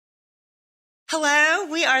Hello,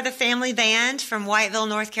 we are the Family Band from Whiteville,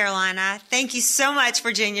 North Carolina. Thank you so much,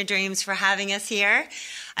 Virginia Dreams, for having us here.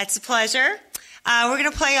 It's a pleasure. We're going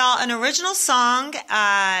to play y'all an original song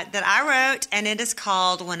that I wrote, and it is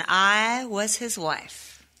called When I Was His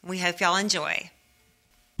Wife. We hope y'all enjoy.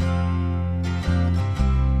 When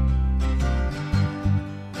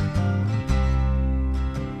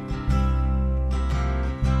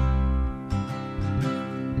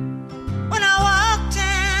I walked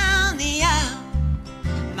down the aisle,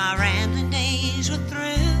 my rambling days were through.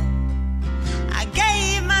 I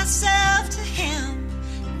gave myself to him,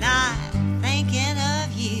 not thinking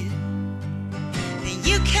of you. Then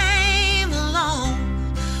you came along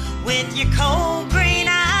with your cold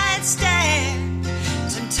green-eyed stare.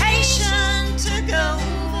 Temptation took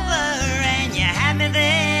over and you had me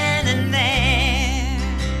then and there.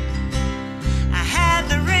 I had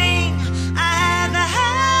the ring, I had the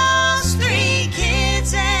house, 3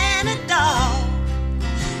 kids and a dog,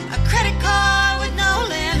 a credit card with no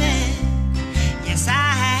limit. Yes, I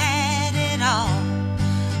had it all.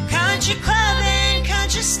 Country clubbing,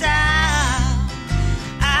 country style.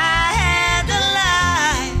 I had the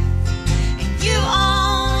life, and you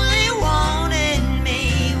only wanted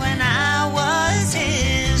me when I was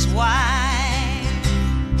his wife.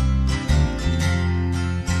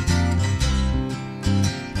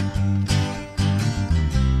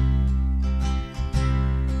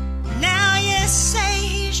 Now you say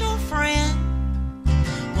he's your friend.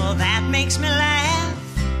 Well, that makes me laugh.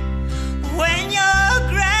 When you're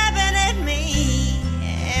grabbing at me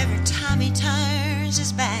every time he turns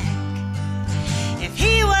his back. If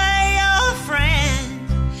he were your friend,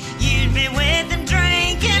 you'd be with him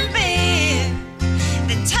drinking beer,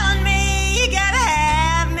 then telling me you gotta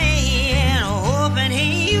have me and hoping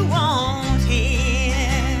he won't hear.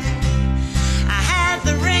 I had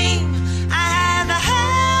the ring, I had the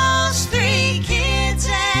house, 3 kids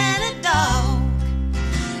and a dog,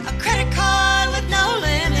 a credit card with no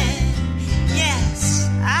limit. Yes,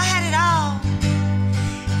 I had it all.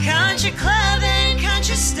 Country clubbing,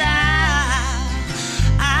 country style.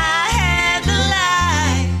 I had the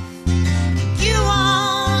life. You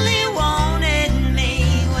only wanted me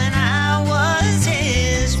when I was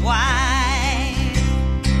his wife.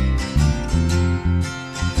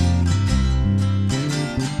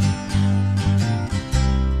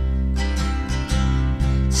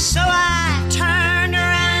 So I turned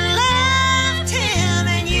around and left him,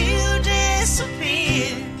 and you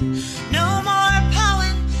disappeared. No more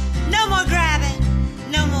pawing, no more grabbing,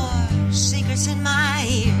 no more secrets in my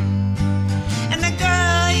ear. And the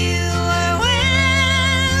girl you were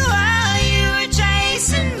with while you were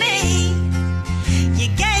chasing me, you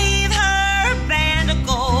gave her a band of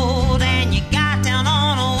gold and you got down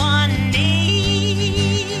on one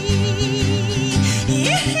knee.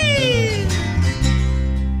 Yee-hoo.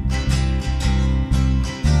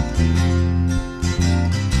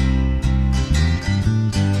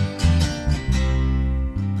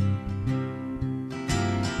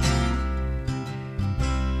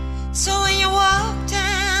 So when you walk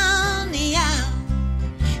down the aisle,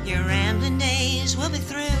 your rambling days will be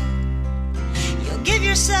through. You'll give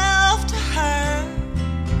yourself to her,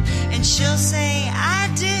 and she'll say, I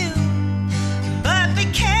do. But be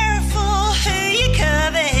careful who you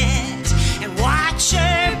covet, and watch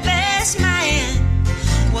your best man.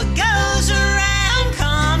 What goes around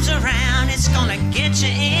comes around. It's gonna get you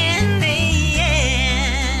in the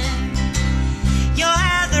end. You'll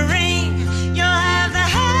have the ring, you'll have the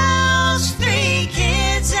house, 3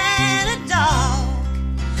 kids and a dog,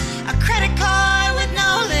 a credit card with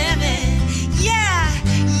no limit. Yeah,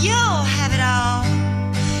 you'll have it all.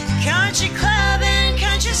 Country clubbing,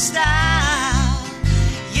 country style.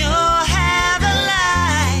 You'll have a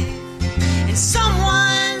life, and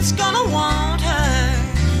someone's gonna want her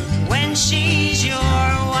when she's your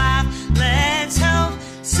wife. Let's hope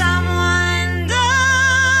someone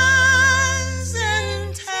doesn't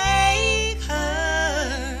take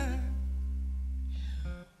her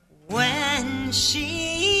when she